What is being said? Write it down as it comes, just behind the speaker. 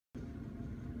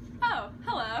Oh,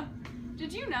 hello!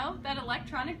 Did you know that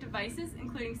electronic devices,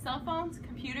 including cell phones,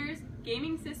 computers,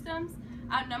 gaming systems,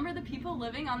 outnumber the people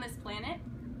living on this planet?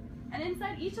 And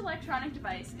inside each electronic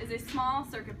device is a small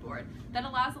circuit board that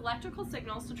allows electrical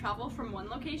signals to travel from one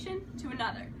location to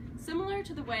another, similar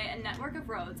to the way a network of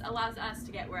roads allows us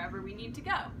to get wherever we need to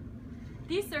go.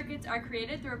 These circuits are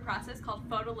created through a process called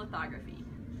photolithography.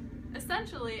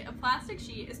 Essentially, a plastic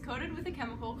sheet is coated with a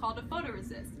chemical called a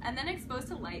photoresist and then exposed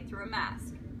to light through a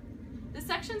mask. The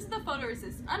sections of the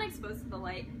photoresist unexposed to the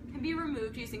light can be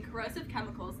removed using corrosive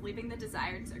chemicals, leaving the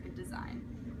desired circuit design.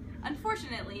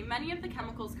 Unfortunately, many of the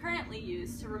chemicals currently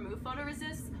used to remove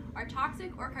photoresists are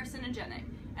toxic or carcinogenic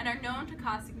and are known to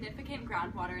cause significant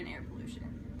groundwater and air pollution.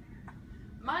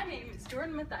 My name is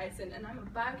Jordan Mattheisen, and I'm a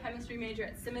biochemistry major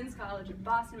at SImmons College in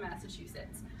Boston,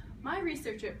 Massachusetts. My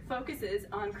research focuses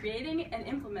on creating and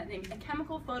implementing a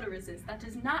chemical photoresist that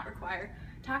does not require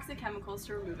toxic chemicals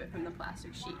to remove it from the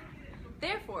plastic sheet,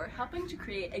 therefore helping to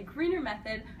create a greener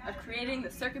method of creating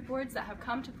the circuit boards that have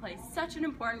come to play such an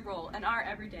important role in our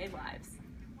everyday lives.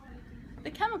 The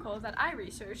chemical that I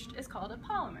researched is called a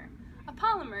polymer. A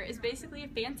polymer is basically a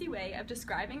fancy way of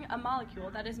describing a molecule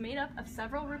that is made up of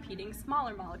several repeating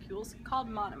smaller molecules called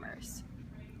monomers.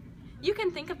 You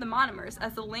can think of the monomers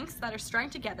as the links that are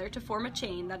strung together to form a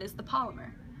chain that is the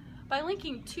polymer. By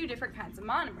linking two different kinds of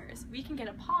monomers, we can get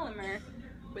a polymer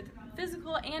with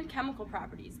physical and chemical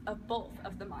properties of both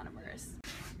of the monomers.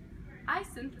 I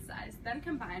synthesized, then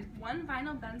combined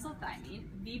 1-vinyl-benzylthymine,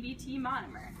 VBT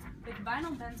monomer, with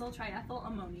vinyl-benzyl triethyl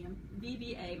ammonium,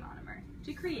 VBA monomer,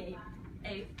 to create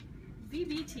a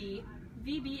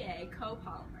VBT-VBA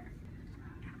copolymer.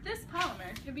 This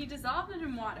polymer can be dissolved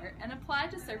in water and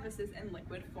applied to surfaces in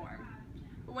liquid form.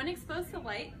 But when exposed to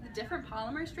light, the different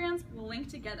polymer strands will link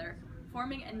together,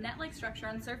 forming a net-like structure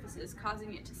on surfaces,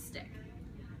 causing it to stick.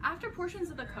 After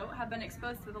portions of the coat have been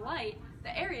exposed to the light,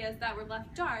 the areas that were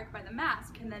left dark by the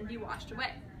mask can then be washed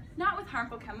away, not with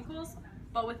harmful chemicals,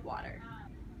 but with water.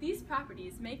 These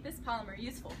properties make this polymer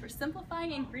useful for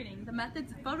simplifying and greening the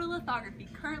methods of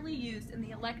photolithography currently used in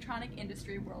the electronic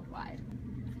industry worldwide.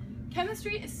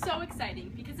 Chemistry is so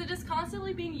exciting because it is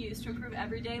constantly being used to improve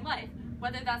everyday life,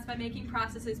 whether that's by making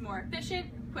processes more efficient,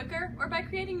 quicker, or by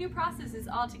creating new processes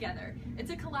altogether.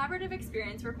 It's a collaborative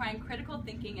experience requiring critical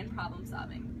thinking and problem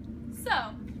solving.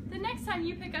 So, the next time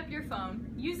you pick up your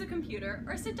phone, use a computer,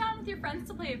 or sit down with your friends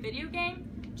to play a video game,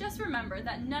 just remember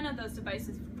that none of those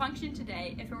devices would function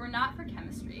today if it were not for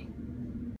chemistry.